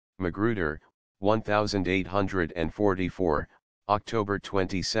Magruder, 1844, October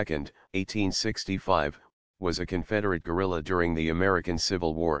 22, 1865, was a Confederate guerrilla during the American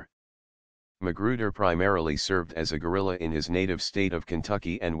Civil War. Magruder primarily served as a guerrilla in his native state of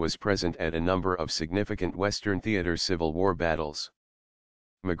Kentucky and was present at a number of significant Western theater Civil War battles.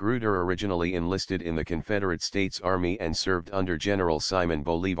 Magruder originally enlisted in the Confederate States Army and served under General Simon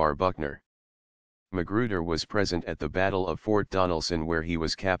Bolivar Buckner. Magruder was present at the Battle of Fort Donelson, where he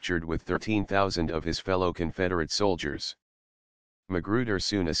was captured with 13,000 of his fellow Confederate soldiers. Magruder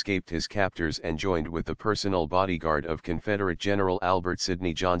soon escaped his captors and joined with the personal bodyguard of Confederate General Albert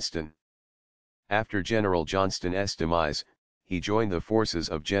Sidney Johnston. After General Johnston's demise, he joined the forces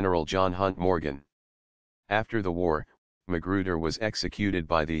of General John Hunt Morgan. After the war, Magruder was executed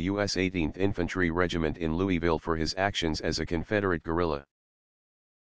by the U.S. 18th Infantry Regiment in Louisville for his actions as a Confederate guerrilla.